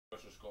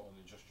versus Scotland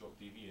and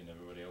Justjocktv and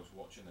everybody else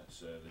watching. It's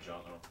the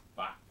Janitor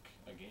back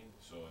again.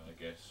 So I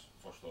guess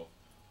first off,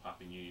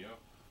 Happy New Year.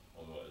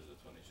 Although it is the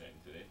 22nd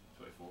today,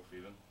 24th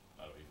even.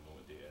 I don't even know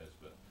what day it is,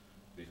 but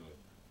basically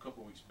a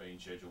couple of weeks behind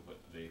schedule.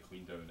 But the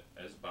clean down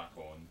is back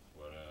on.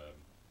 We're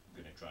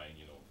going to try and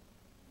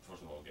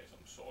first of all, I guess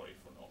I'm sorry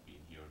for not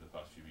being here the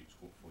past few weeks.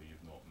 Hopefully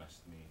you've not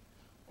missed me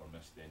or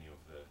missed any of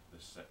the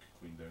sick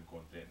clean down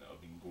content that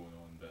have been going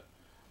on. But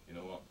you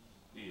know what?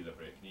 Need a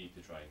break. Need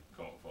to try and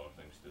come up with other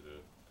things to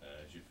do.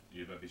 As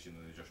you've maybe seen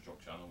on the Just Jock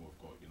channel, we've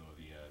got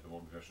the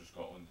World versus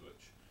Scotland,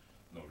 which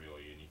not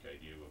really a unique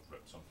idea. We've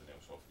ripped something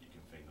else off that you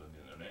can find on the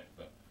internet,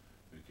 but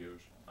who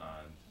cares?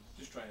 And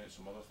just trying out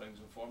some other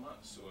things and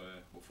formats. So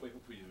hopefully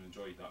you've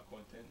enjoyed that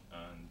content.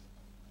 And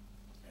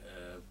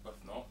if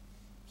not,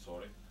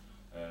 sorry.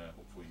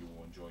 Hopefully you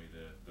will enjoy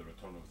the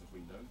return of the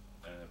clean down.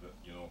 But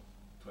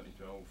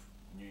 2012,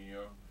 new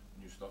year,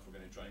 new stuff. We're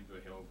going to try and do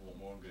a hell of a lot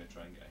more. I'm going to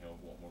try and get a hell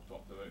of a lot more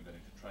talked about. I'm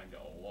going to try and get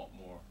a lot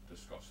more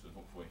discussed, and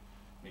hopefully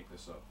make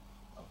this a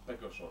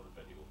bigger sort of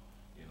video.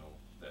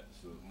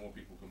 So more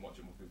people can watch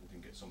it, more people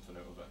can get something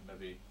out of it.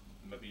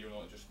 Maybe you're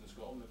not just in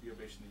Scotland, maybe you're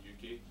based in the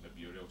UK,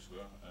 maybe you're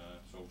elsewhere.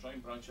 So I'll try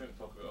and branch out and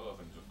talk about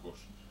other things, of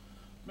course.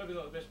 Maybe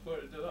not the best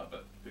player to do that,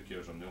 but who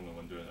cares? I'm the only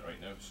one doing it right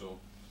now, so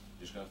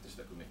you're just going to have to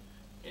stick with me.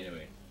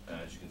 Anyway,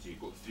 as you can see,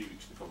 got 3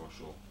 weeks to cover,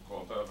 so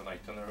got a bit of an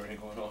itinerary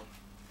going on.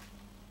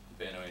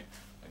 But anyway,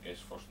 I guess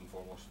first and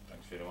foremost,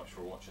 thanks very much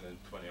for watching in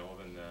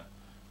 2011.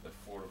 The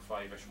 4 or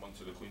 5-ish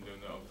months of the clean down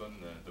that I've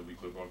done, the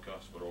weekly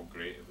broadcasts were all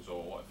great. It was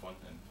all a lot of fun,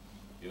 and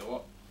you know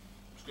what?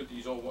 It's good that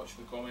you all watched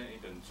and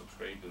commented and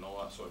subscribed and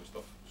all that sort of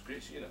stuff. It's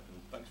great seeing it,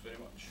 and thanks very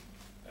much.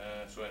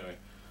 So anyway,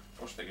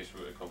 first I guess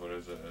we're going to cover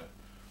is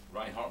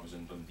Hart was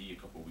in Dundee a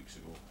couple of weeks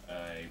ago.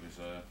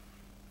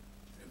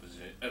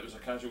 It was a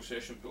casual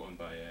session put on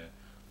by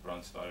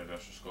Brand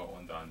versus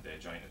Scotland and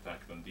Janitor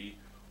Dundee.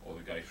 All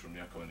the guys from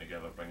there coming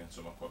together, bringing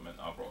some equipment.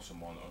 I brought some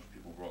monitors,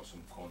 people brought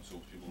some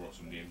consoles, people brought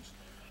some games.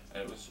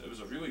 It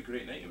was a really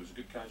great night. It was a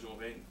good casual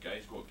event.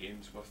 Guys got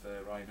games with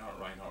Reinhardt.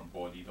 Reinhardt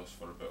bodied us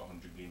for about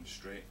 100 games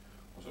straight,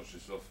 all sorts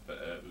of stuff.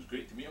 But it was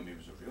great to meet him. He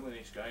was a really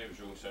nice guy. He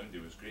was really sound. It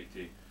was great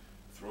to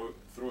throw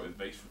out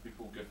advice for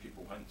people, give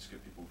people hints,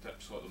 give people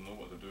tips, let them know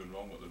what they're doing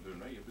wrong, what they're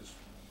doing right. It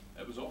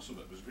was awesome.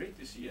 It was great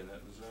to see, and it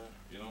was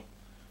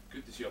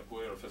good to see a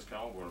player of his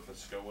calibre, of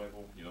his skill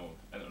level,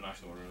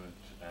 international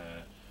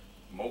renowned,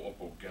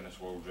 multiple Guinness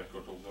World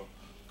Record holder,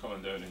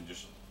 coming down and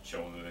just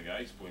chilling with the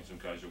guys, playing some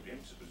casual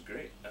games. It was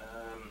great.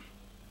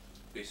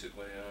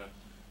 Basically,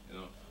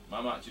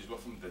 my matches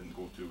with him didn't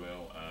go too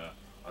well.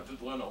 I did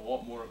learn a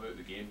lot more about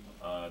the game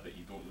that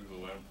you don't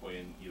really learn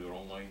playing either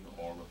online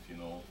or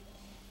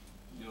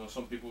with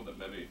some people that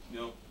maybe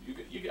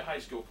you get high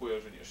skill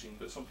players in your scene,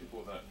 but some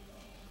people that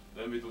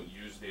maybe don't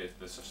use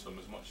the system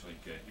as much.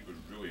 Like he was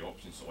really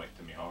option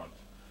selecting me hard,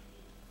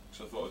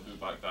 so I thought I'd do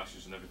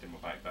backdashes, and every time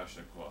I backdash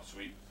I'd go a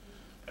sweep.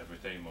 Every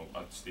time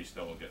I'd stay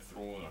still or get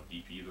thrown or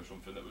DP'd or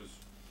something. It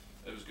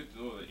was good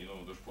to know that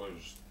there's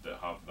players that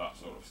have that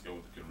sort of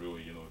skill that can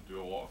really do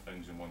a lot of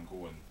things in one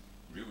go and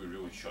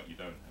really shut you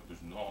down. It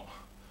was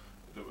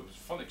a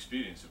fun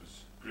experience. It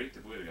was great to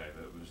play the guy,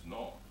 but it was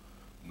not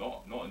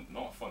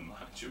a fun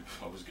match.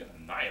 I was getting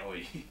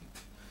annihilated.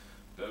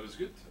 But it was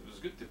good. It was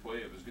good to play.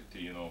 It was good to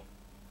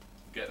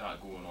get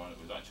that going on. It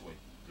was actually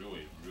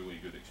really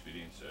good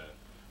experience.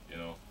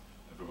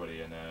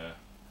 Everybody in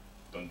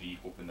Dundee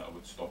hoping that I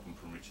would stop him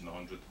from reaching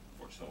 100.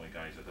 Fortunately,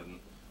 guys, I didn't.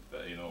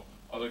 But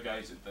other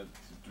guys that did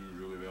do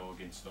really well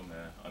against him.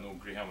 I know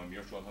Graham and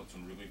Mearshon had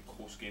some really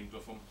close games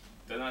with him.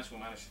 Didn't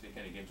actually manage to take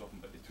any games off him,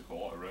 but they took a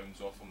lot of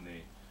rounds off him.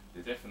 They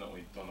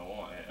definitely done a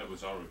lot. It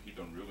was he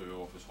done really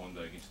well off his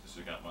Honda against the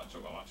Sagat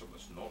matchup. A matchup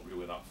that's not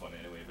really that fun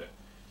anyway, but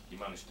he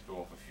managed to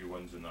pull off a few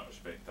wins in that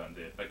respect. And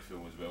Big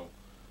Phil as well.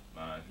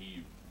 Man,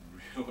 he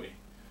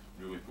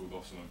really pulled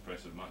off some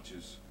impressive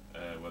matches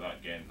with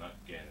that game. That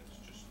game is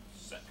just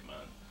sick,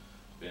 man.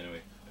 But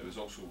anyway, it was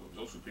also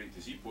great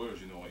to see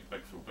players, like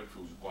Big Phil. Big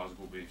Phil's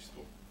Glasgow based,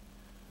 so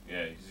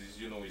yeah,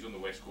 he's on the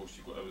west coast.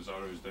 You've got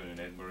Iwazara who's down in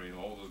Edinburgh.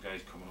 All those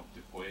guys coming up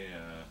to play.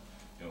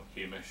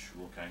 Hamish,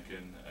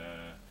 Rokankin,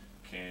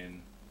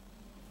 Ken,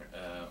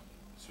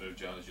 Smooth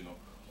Jazz.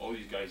 All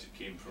these guys that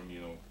came from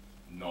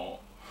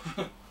not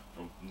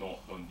from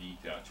not Dundee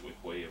to actually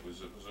play. It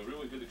was a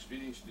really good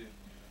experience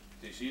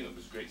to see. It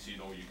was great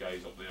seeing all you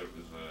guys up there. It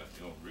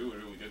was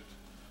really good.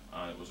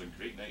 And it was a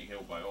great night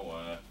held by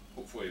all.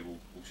 Hopefully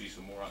we'll see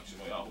some more action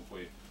like that.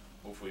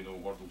 Hopefully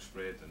word will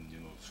spread and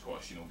the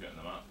Scottish getting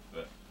the map.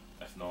 But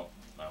if not,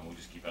 we'll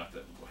just keep at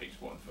it. We'll go hike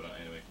spotting for it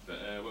anyway. But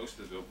what else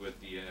did we have? We had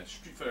the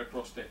Street Fighter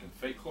Cross Tekken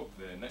Fight Club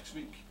the next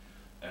week.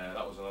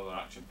 That was another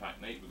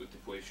action-packed night. We got to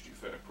play Street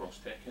Fighter Cross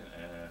Tekken.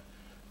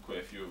 Quite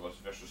a few of us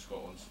versus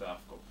Scotland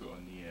staff got put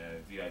on the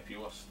VIP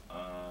list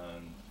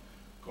and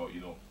got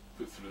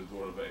put through the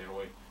door a bit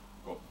early.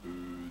 Got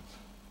booed.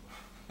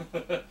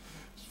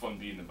 It's fun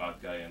being the bad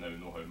guy. I now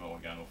know how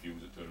Milligano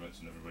feels at tournaments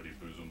and everybody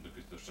boos him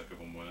because they're sick of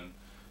him winning.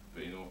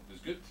 But it was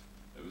good.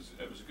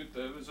 a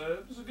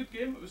good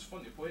game. It was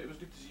fun to play. It was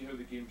good to see how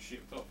the game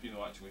shaped up. You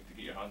know, actually to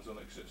get your hands on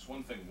it, because it's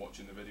one thing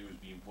watching the videos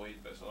being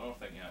played, but it's another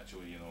thing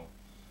actually,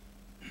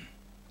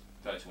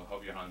 to actually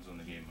have your hands on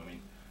the game. I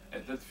mean,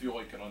 it did feel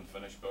like an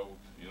unfinished build.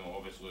 You know,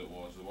 obviously it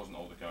was. There wasn't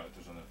all the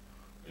characters in it.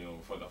 You know,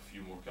 we've had a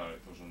few more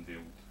characters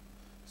unveiled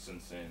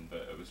since then,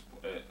 but it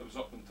was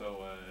up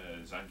until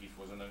Zangief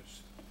was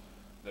announced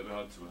that we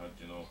had. So we had,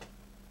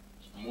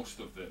 most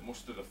of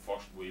the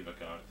first wave of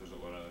characters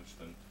that were announced,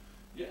 and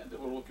yeah, they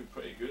were looking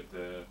pretty good.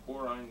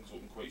 Horang's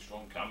looking quite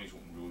strong. Kami's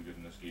looking really good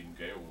in this game.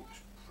 Gale looks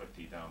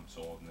pretty damn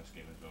solid in this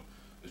game as well.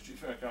 The Street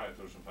Fighter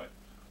characters, in fact,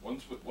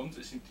 ones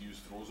that seem to use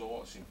throws a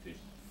lot seem to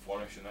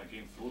flourish in that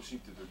game. Throws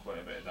seem to do quite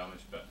a bit of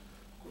damage, but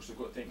of course they've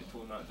got time to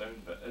tone that down.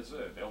 But as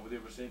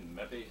Belvedere was saying,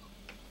 maybe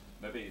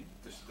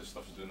this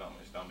stuff's doing that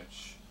much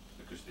damage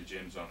because the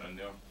gems aren't in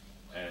there.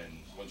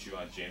 And once you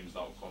add gems,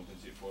 that will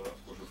compensate for it.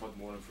 Of course, we've had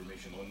more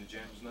information on the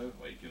gems now,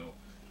 like,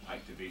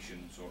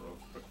 activation sort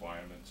of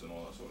requirements and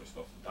all that sort of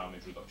stuff,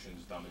 damage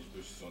reductions, damage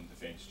boosts on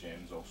defense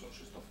gems, all sorts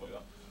of stuff like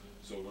that.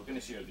 So we're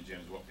going to see how the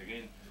gems work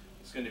again.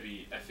 It's going to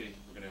be iffy.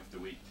 We're going to have to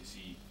wait to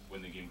see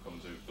when the game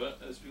comes out, but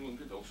it's been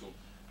looking good also.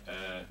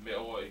 Met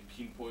a lot of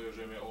keen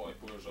players, met a lot of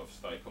players that have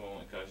started coming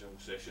on to casual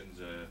sessions,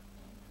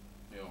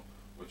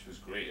 which was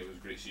great. It was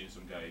great seeing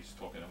some guys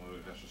talking about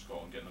versus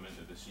Scotland, getting them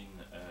into the scene.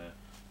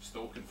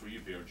 Still looking for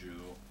you, Beardew,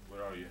 though.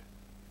 Where are you?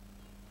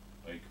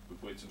 Like, we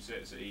played some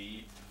sets at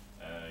AE.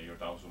 Your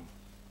Dalsum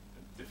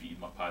defeated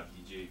my pad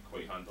DJ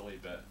quite handily,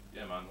 but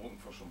yeah, man, looking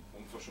for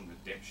some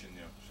redemption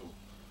there. So,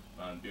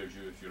 man,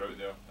 Beardew, if you're out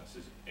there, this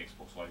is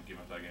Xbox Live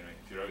Gamer Tag anyway.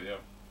 If you're out there,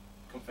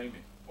 come find me.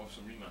 We'll have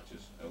some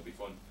rematches. It'll be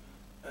fun.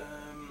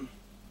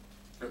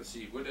 Let's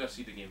see. Where do I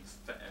see the game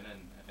fitting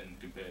in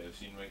competitive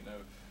scene right now?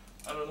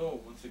 I don't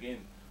know. Once again,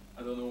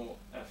 I don't know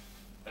if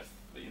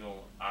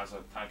as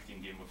a tag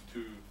team game with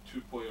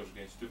two players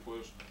against two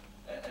players,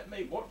 it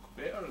might work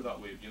better that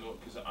way,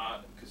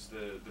 because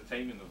the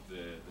timing of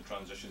the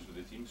transitions with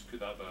the teams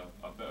could add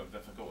a bit of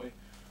difficulty.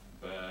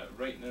 But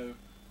right now,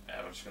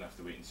 we're just going to have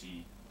to wait and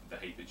see the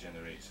hype it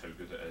generates, how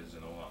good it is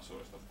and all that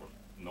sort of stuff.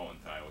 We're not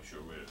entirely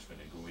sure where it's going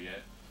to go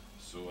yet.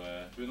 So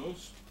who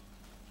knows?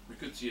 We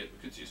could see it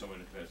somewhere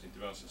in the competitive. To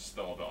be honest, it's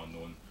still a bit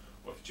unknown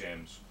with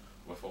gems,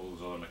 with all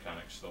those other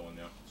mechanics still in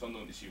there. It's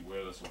unknown to see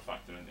where this will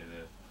factor into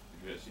the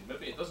competitive scene.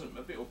 Maybe it doesn't.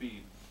 Maybe it'll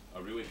be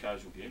a really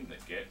casual game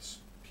that gets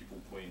people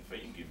playing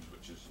fighting games,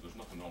 there's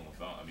nothing wrong with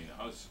that. I mean, it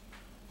has,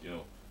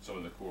 some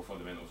of the core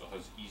fundamentals. It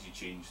has easy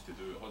change to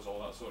do. It has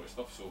all that sort of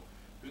stuff. So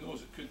who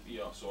knows? It could be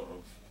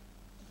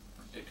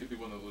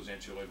one of those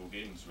entry level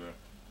games where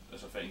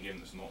it's a fighting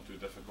game that's not too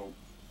difficult,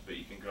 but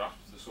you can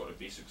grasp the sort of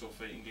basics of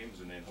fighting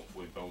games and then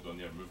hopefully build on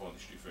there, move on to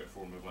Street Fighter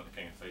 4, move on to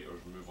King of Fighters,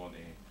 move on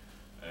to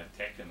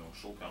Tekken or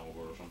Soul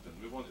Calibur or something,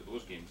 move on to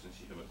those games and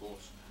see how it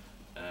goes.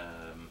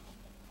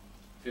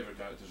 Favourite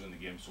characters in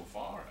the game so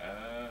far?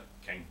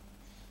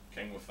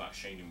 King with that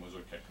shining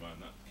wizard kick,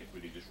 man, that kick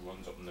where he just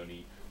runs up on their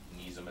knee,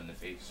 knees him in the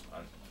face,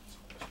 man,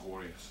 it's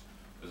glorious.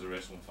 As a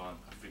wrestling fan,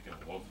 I freaking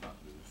love that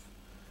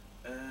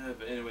move.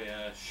 But anyway,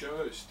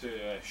 shoutouts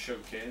to Shao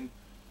Ken.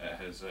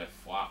 His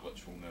flat,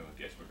 which we'll now,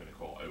 I guess we're going to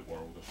call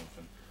Outworld or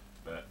something,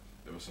 but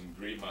there were some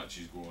great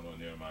matches going on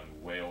there, man,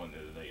 well into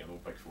the night. I know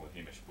Big Phil and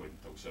Hamish played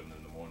until 7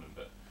 in the morning,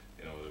 but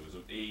there was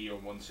AE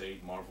on one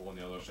side, Marvel on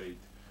the other side,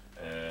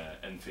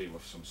 Infi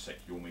with some sick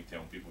Yomi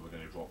telling people they're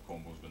going to drop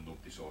combos when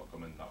nobody saw it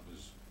coming. That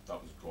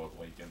was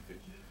godlike Infi.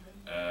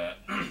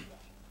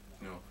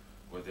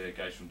 With the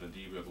guys from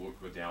Dundee, we had a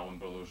look with the Allen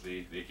brothers,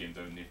 they came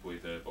down, they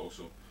played, but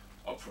also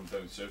up from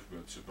down south we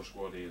had Super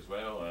Squad A as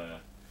well.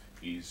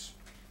 He's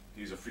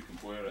a freaking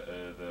player at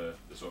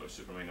the sort of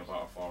Super Minor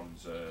Battle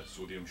Farms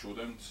Sodium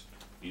Showdowns.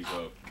 He's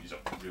a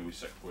really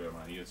sick player,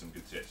 man. He had some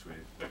good sets with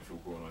Big Phil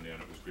going on there,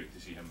 and it was great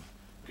to see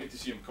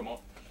him come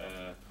up.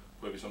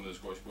 Play with some of the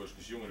Scottish players,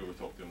 because you only really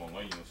talk to him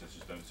online, since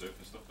he's down south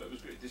and stuff. But it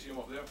was great to see him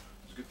up there.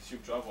 It was good to see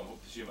him travel, and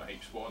hope to see him at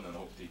Hype Spawn, and I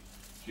hope to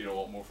hear a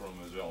lot more from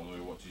him as well. I know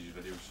he watches his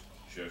videos.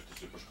 Shouts to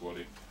Super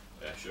Squaddy,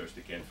 shouts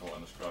to Ken Phil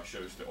and his crash,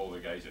 shouts to all the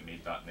guys that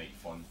made that night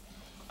fun.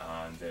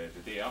 And the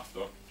day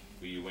after,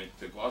 we went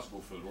to Glasgow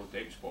for the Road to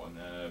Hype Spot,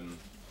 and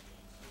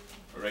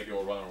a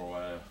regular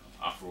runner,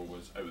 Afro,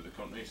 was out of the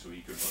country, so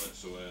he could run it.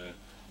 So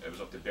it was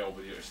up to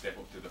Belvedere to step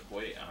up to the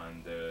plate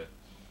and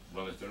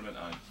run his tournament,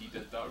 and he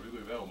did that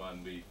really well,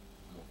 man. We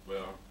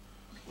were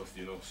with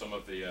some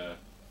of the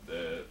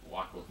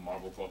lack of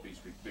Marvel copies,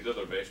 we did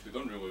our best. We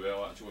done really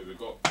well actually. We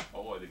got a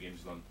lot of the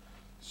games done.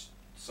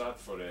 Sad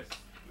for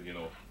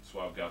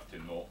Suave Gav to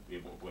not be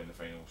able to play in the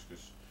finals,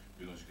 because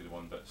who knows, you could have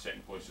won. But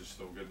second place is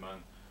still good,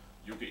 man.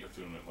 You'll get your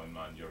tournament win,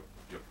 man.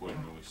 You're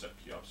playing really sick.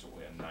 You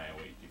absolutely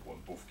annihilate people in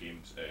both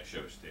games.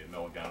 Shouts to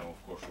Milligano,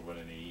 of course, for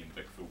winning AE, and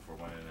Big Phil for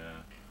winning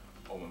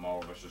Ultimate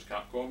Marvel vs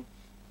Capcom.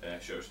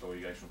 Shoutouts to all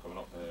you guys for coming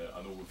up.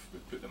 I know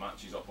we've put the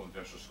matches up on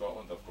versus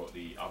Scotland. I've got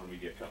the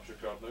Avermedia capture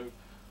card now,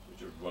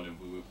 which are running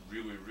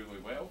really, really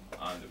well,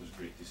 and it was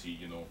great to see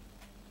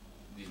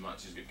these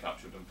matches get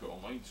captured and put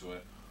online. So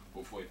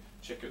hopefully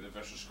check out the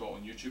versus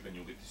Scotland YouTube, and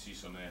you'll get to see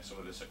some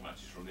of the sick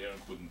matches from there,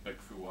 including Big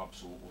Phil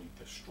absolutely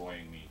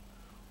destroying me,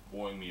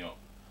 blowing me up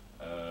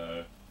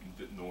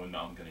knowing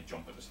that I'm going to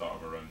jump at the start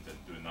of a round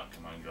and doing that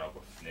command grab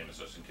with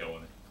Nemesis and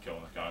killing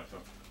a character.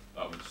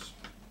 That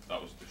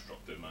was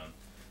destructive, man.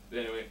 But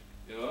anyway,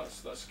 you know,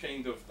 that's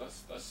kind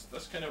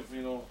of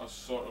you know, us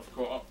sort of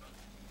caught up.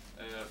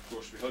 Of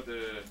course, we had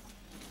the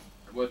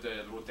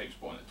road type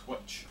spot at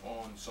Twitch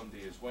on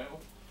Sunday as well.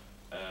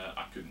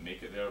 I couldn't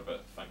make it there,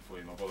 but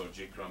thankfully my brother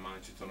Jake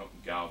managed to turn up.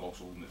 Gav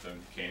also holding it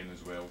down. Ken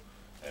as well.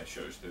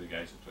 Shout outs to the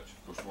guys at Twitch.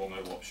 Of course, we're all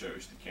now up. Shout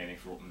outs to Kenny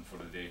for opening for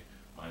the day.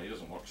 Man, he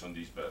doesn't work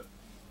Sundays, but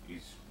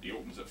he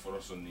opens it for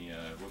us on the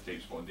road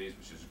type spot days,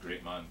 which is a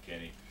great, man.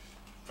 Kenny,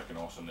 freaking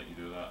awesome that you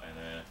do that.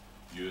 And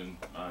Ewan,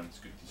 man, it's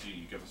good to see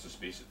you give us a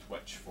space at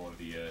Twitch for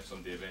the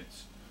Sunday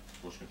events.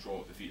 Of course, Control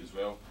at the Feet as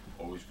well.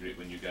 Always great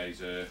when you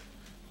guys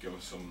give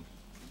us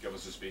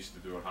a space to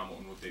do our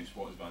Hamilton road type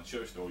spots, man.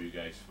 Shout outs to all you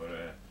guys for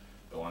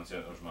the land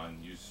centres, man.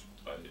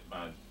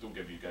 Man, don't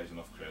give you guys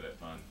enough credit,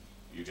 man.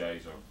 You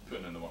guys are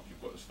putting in the work.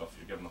 You've got the stuff.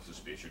 You're giving us the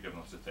space. You're giving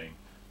us the time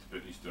to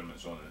put these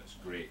tournaments on, and it's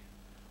great,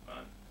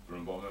 man. From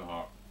the bottom of my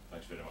heart,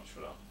 thanks very much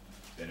for that.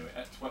 Anyway,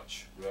 at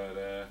Twitch, we had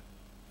a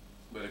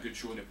good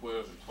show in the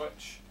players at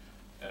Twitch.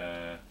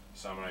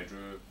 Samurai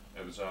Drew,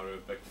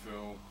 Ibizaru, Big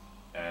Fool,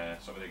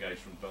 some of the guys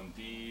from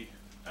Dundee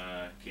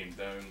came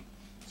down.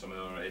 Some of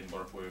the other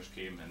Edinburgh players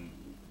came and,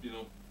 you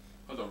know,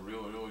 had a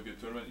really good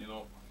tournament. You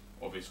know,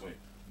 obviously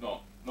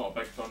not a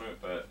big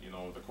turnout, but you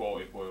know, the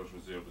quality of players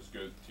was there, was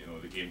good. You know,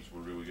 the games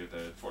were really good.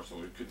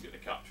 Unfortunately, we couldn't get the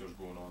captures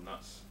going on.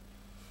 That's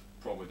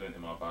probably down to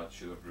my bad.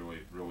 Should have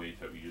relayed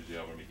how we usually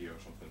have our media or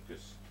something,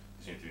 because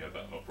there seemed to be a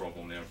bit of a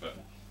problem there. But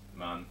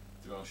man,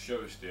 to be honest,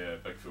 shout outs to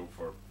Big Fool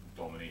for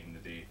dominating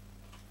the day.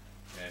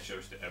 Shout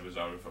outs to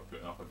Ibizaru for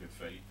putting up a good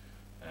fight,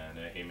 and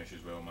Hamish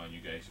as well, man. You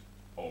guys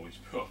always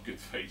put up good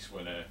fights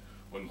when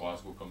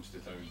Glasgow comes to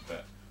town.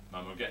 But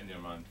man, we're getting there,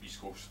 man.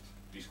 East Coast,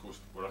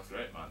 we're a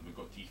threat, man. We've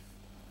got teeth.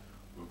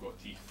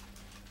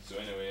 So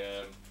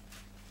anyway,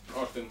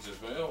 Hartons as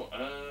well.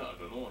 I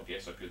don't know. I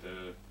guess I could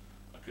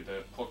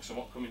plug some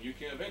upcoming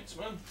UK events,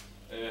 man.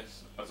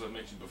 As I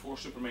mentioned before,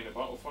 Superminer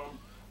Battle Farm.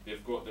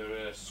 They've got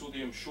their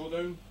Sodium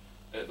Showdown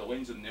at the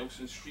Lanes in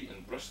Nelson Street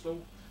in Bristol.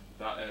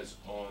 That is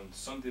on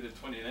Sunday the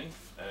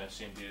 29th,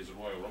 same day as the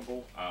Royal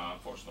Rumble.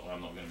 Unfortunately,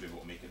 I'm not going to be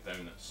able to make it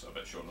down. It's a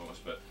bit short notice,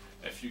 but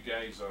if you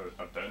guys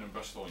are down in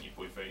Bristol and you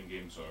play fighting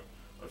games, or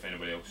if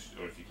anybody else,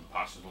 or if you can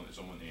pass us on to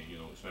someone, you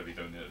know, it's maybe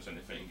down there that's into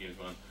fighting games,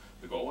 man.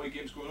 They've got a lot of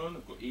games going on.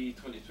 They've got AE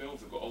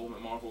 2012, they've got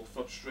Ultimate Marvel,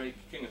 Third Strike,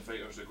 King of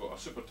Fighters, they've got a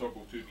Super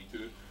Turbo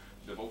 2v2.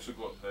 They've also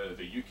got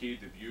the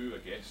UK debut, I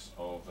guess,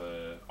 of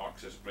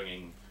Arxis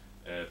bringing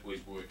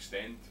BlazBlue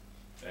Extend.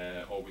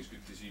 Always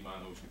good to see,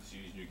 man. Always good to see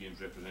these new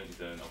games represented,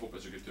 and I hope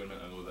it's a good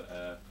tournament. I know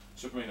that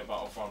Superminer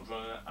Battle Farm's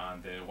running it,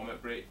 and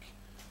Limit Break.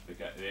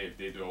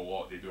 They do a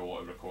lot. They do a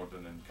lot of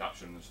recording and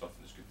capturing and stuff,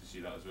 and it's good to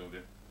see that as well.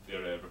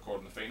 They're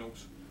recording the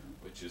finals,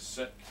 which is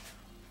sick.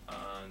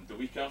 And the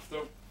week after,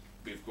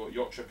 we've got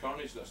Yorkshire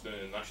Carnage. That's down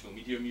in the National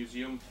Media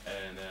Museum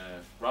in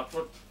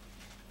Bradford.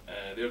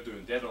 They're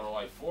doing Dead or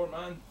Alive 4,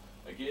 man.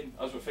 Again,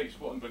 as with Fight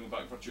Spot and bringing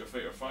back Virtua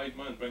Fighter 5,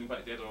 man, bringing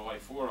back Dead or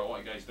Alive 4. A lot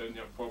of guys down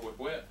there probably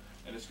play it,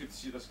 and it's good to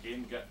see this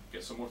game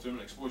get some more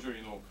tournament exposure.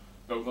 You know,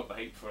 building up the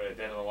hype for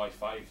Dead or Alive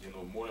 5. You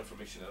know, more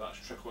information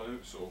that's trickling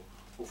out. So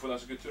hopefully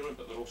that's a good tournament.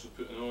 But they're also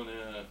putting on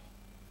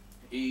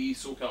AE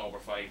Soul Calibur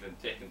 5 and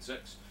Tekken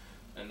 6,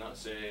 and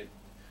that's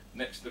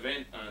next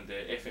event. And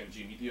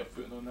FMG Media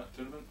putting on that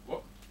tournament.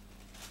 What?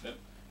 Yep.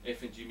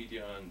 FMG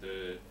Media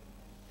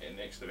and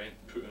next event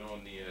putting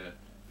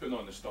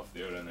on the stuff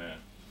there, and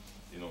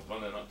you know,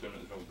 running that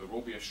tournament as well. There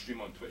will be a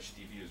stream on Twitch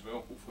TV as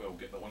well. Hopefully I'll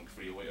get the link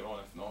for you later on.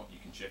 If not, you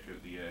can check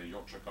out the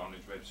Yorkshire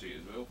Carnage website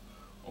as well.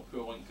 I'll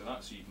put a link to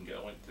that so you can get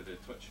a link to the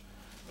Twitch.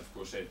 Of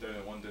course, down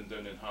in London,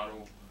 down in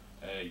Harrow,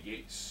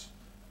 Yates,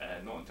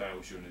 not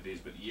entirely sure in the days,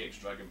 but the EX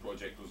Dragon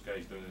Project, those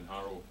guys down in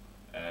Harrow,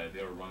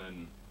 they're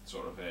running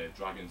sort of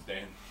Dragon's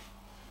Den,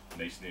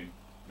 nice name,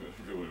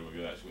 really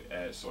good actually,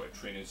 sort of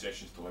training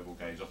sessions to level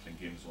guys up in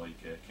games like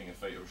King of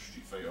Fighters,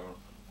 Street Fighter,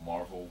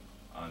 Marvel,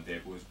 and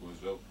BlazBlue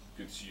as well.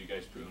 Good to see you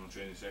guys putting on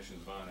training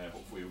sessions, man.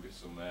 Hopefully we'll get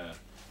some,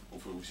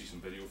 hopefully we'll see some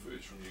video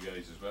footage from you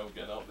guys as well,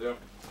 getting up there.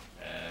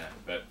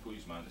 But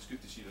please, man, it's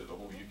good to see that the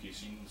whole UK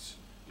scene's,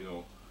 you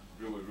know,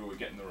 really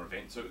getting their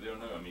events out there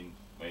now. I mean,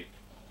 like,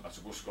 I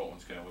suppose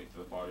Scotland's kind of late to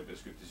the party, but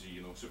it's good to see,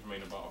 you know,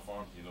 Superminer Battle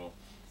Farm, you know,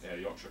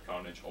 Yorkshire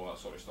Carnage, all that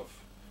sort of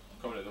stuff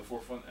coming to the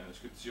forefront, and it's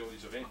good to see all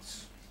these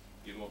events,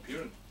 you know,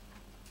 appearing.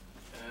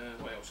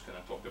 What else can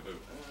I talk about?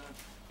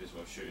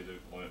 Basically, I've shouted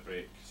out Limit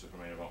Break,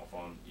 Superminer Battle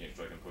Farm, EX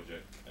Dragon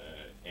Project,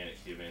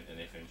 NXT event, and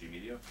FMG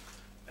Media.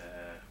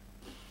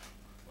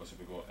 What else have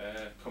we got?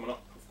 Coming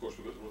up, of course,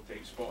 we've got the road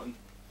type spotting.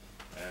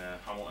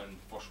 Hamilton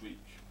first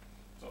week,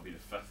 so that'll be the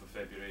 5th of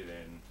February,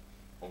 then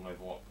Home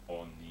Level Up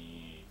on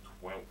the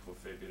 12th of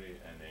February,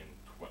 and then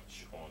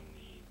Twitch on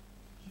the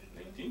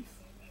 19th.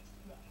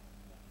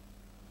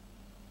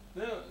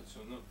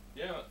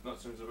 Yeah,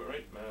 that sounds about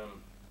right.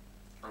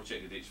 I'll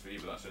check the dates for you,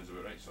 but that sounds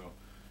about right. So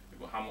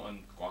we've got Hamilton,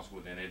 Glasgow,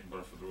 then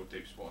Edinburgh for the road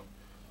type spot.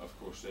 Of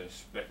course,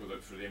 speckled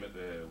out for them at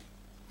the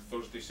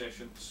Thursday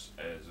sessions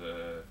is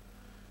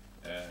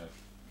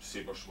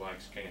Saber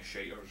Swags, King of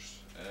Shiters,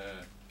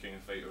 King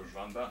of Fighters,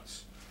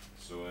 Randats.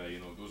 So you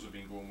know, those have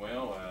been going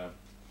well.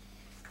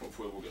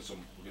 Hopefully we'll get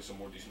some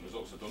more decent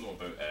results. I don't know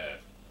about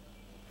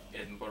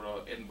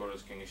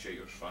Edinburgh's King of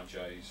Shiters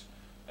franchise.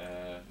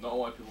 Not a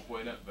lot of people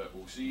playing it, but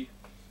we'll see.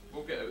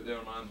 We'll get out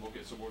there, man. We'll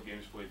get some more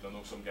games played. I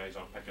know some guys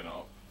are picking it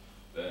up.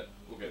 But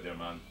we'll get there,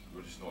 man.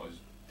 We're just not as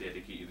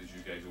dedicated as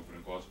you guys over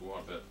in Glasgow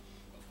are. But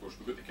of course,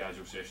 we've got the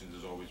casual sessions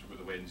as always. We've got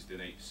the Wednesday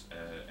nights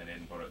in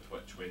Edinburgh at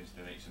Twitch,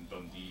 Wednesday nights in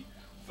Dundee,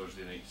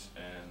 Thursday nights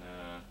in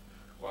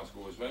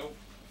Glasgow as well.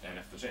 And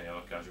if there's any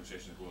other casual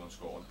sessions going on in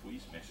Scotland,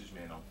 please message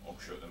me and I'll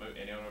shout them out.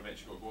 Any other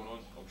events you've got going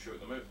on, I'll shout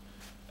them out.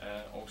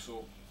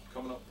 Also,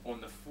 coming up on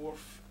the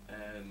 4th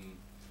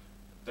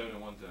down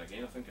in London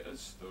again, I think it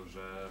is, there's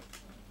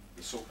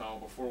the Soul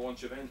Calibur 4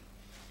 launch event.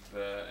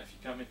 If you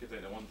can't make it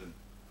down to London,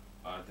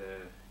 I'd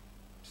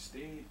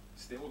stay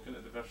looking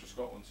at the Versus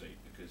Scotland site,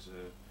 because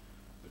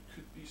there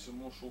could be some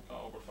more Soul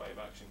Calibur 5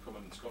 action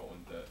coming in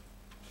Scotland that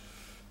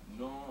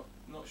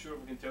not sure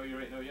if I can tell you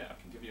right now yet.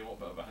 I can give you a little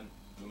bit of a hint.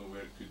 Don't know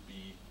where it could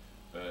be,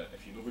 but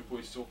if you know who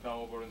plays Soul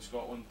Calibur in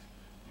Scotland,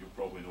 you'll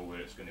probably know where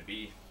it's going to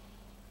be.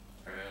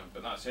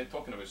 But that said,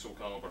 talking about Soul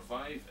Calibur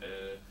 5,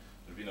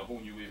 there's been a whole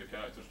new wave of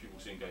characters. People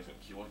saying guys like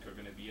Keelock are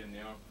going to be in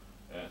there.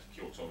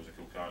 Keelock's always a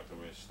cool character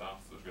with his staff.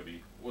 There's going to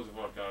be loads of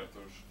other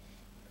characters,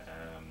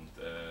 and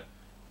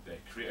the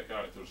creator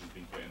characters has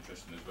been quite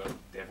interesting as well.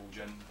 Devil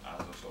Jin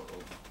as a sort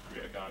of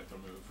creator character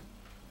move.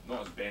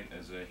 Not as bent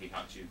as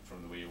Heihachi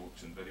from the way he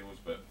looks in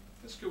videos, but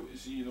it's cool to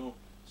see, you know,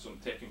 some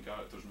Tekken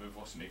characters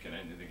moveless making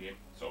it into the game.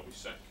 It's always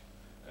sick.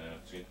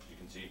 So you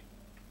can see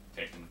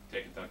Tekken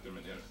Tag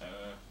Tournament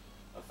there.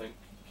 I think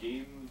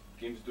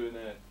Game's doing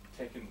a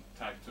Tekken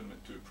Tag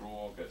Tournament 2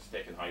 Prologue. It's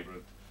Tekken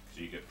Hybrid,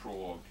 so you get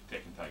Prologue,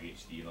 Tekken Tag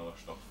HD and other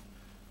stuff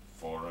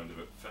for around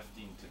about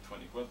 15 to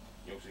 20 quid.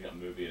 You also get a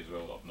movie as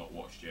well that I've not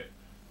watched yet.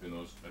 Who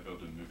knows, maybe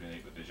I'll do a movie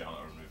night with the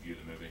Janitor and review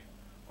the movie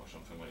or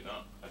something like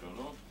that. I don't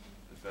know.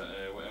 But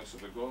what else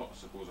have we got? I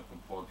suppose I can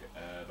plug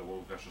the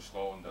World vs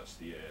Scotland. That's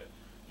the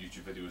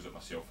YouTube videos that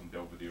myself and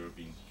Belvedere have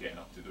been getting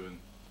up to doing.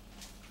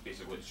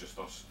 Basically, it's just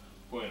us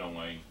playing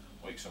online,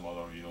 like some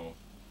other, you know,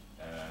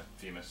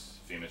 famous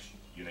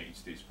United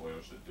States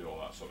players that do all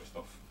that sort of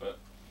stuff. But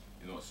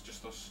you know, it's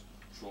just us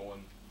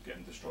trolling,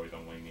 getting destroyed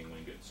online, mainly,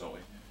 and getting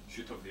salty.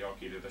 Should have the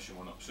arcade edition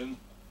one up soon,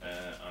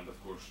 and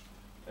of course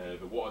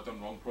the What I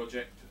Done Wrong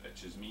project,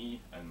 which is me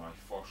and my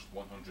first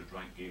 100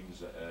 ranked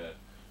games at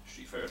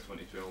Street Fighter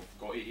 2012.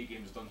 Got 80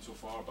 games done so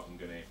far, but I'm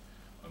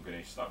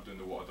gonna start doing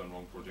the What I Done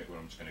Wrong project, where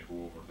I'm just gonna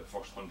go over the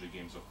first 100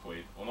 games I've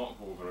played. I'll not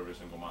go over every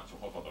single match.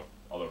 I'll have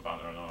other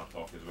banter and other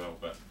talk as well.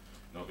 But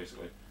you know,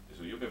 basically,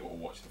 so you'll be able to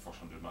watch the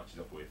first 100 matches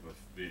I've played with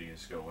varying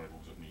skill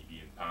levels of me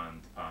being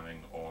panned,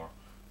 panning, or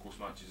close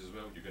matches as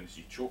well. You're going to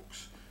see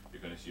chokes.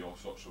 You're going to see all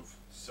sorts of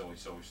silly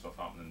stuff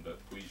happening. But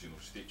please, you know,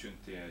 stay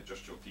tuned to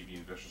Justjocktv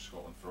and Versus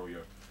Scotland for all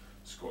your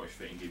Scottish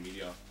fighting game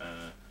media.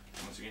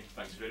 Once again,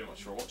 thanks very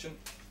much for watching.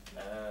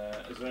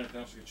 Is there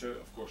anything else I could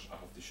shout? Of course, I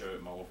have to shout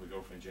out my lovely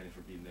girlfriend Jenny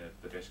for being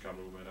the best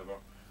camera woman ever.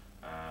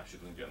 She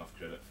doesn't get enough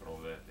credit for all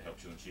the help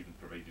she's even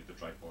provided the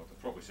tripod.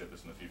 I've probably said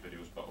this in a few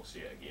videos, but I'll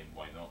say it again,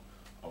 why not?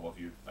 I love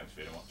you, thanks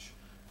very much.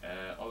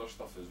 Other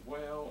stuff as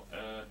well,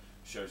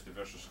 shouts to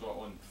Versus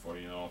Scotland for,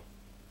 you know,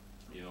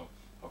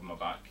 having my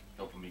back,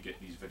 helping me get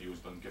these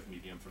videos done, giving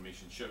me the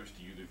information. Shouts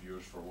to you, the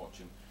viewers, for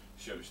watching.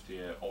 Shouts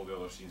to all the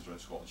other scenes around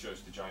Scotland.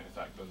 Shouts to Janitor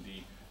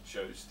Dundee.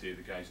 Shouts to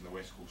the guys on the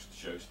West Coast.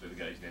 Shouts to the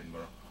guys in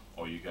Edinburgh.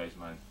 All you guys,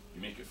 man,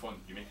 you make it fun.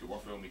 You make it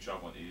worthwhile me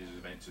travelling to these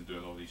events and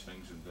doing all these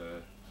things, and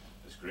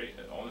it's great.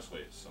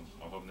 Honestly,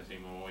 I'm loving the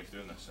time of my life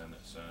doing this, and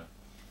it's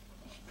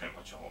pretty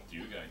much all up to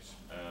you guys.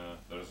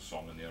 There is a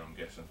song in there, I'm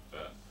guessing,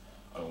 but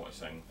I don't want to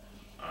sing,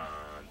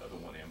 and I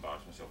don't want to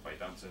embarrass myself by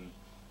dancing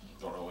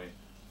thoroughly.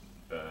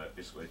 But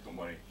basically, don't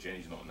worry,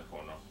 Jenny's not in the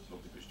corner.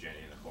 Nobody puts Jenny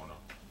in the corner.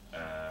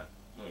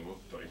 No, we will.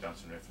 Dirty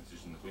dancing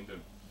references in the Queen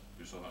Down.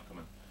 Who saw that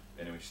coming?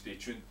 Anyway, stay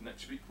tuned.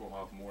 Next week we'll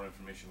have more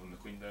information on the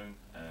Queen Down.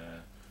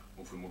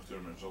 Hopefully more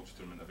tournament results,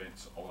 tournament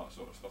events, all that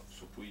sort of stuff.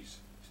 So please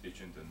stay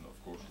tuned, and of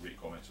course rate,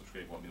 comment,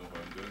 subscribe, let me know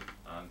how I'm doing,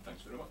 and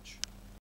thanks very much.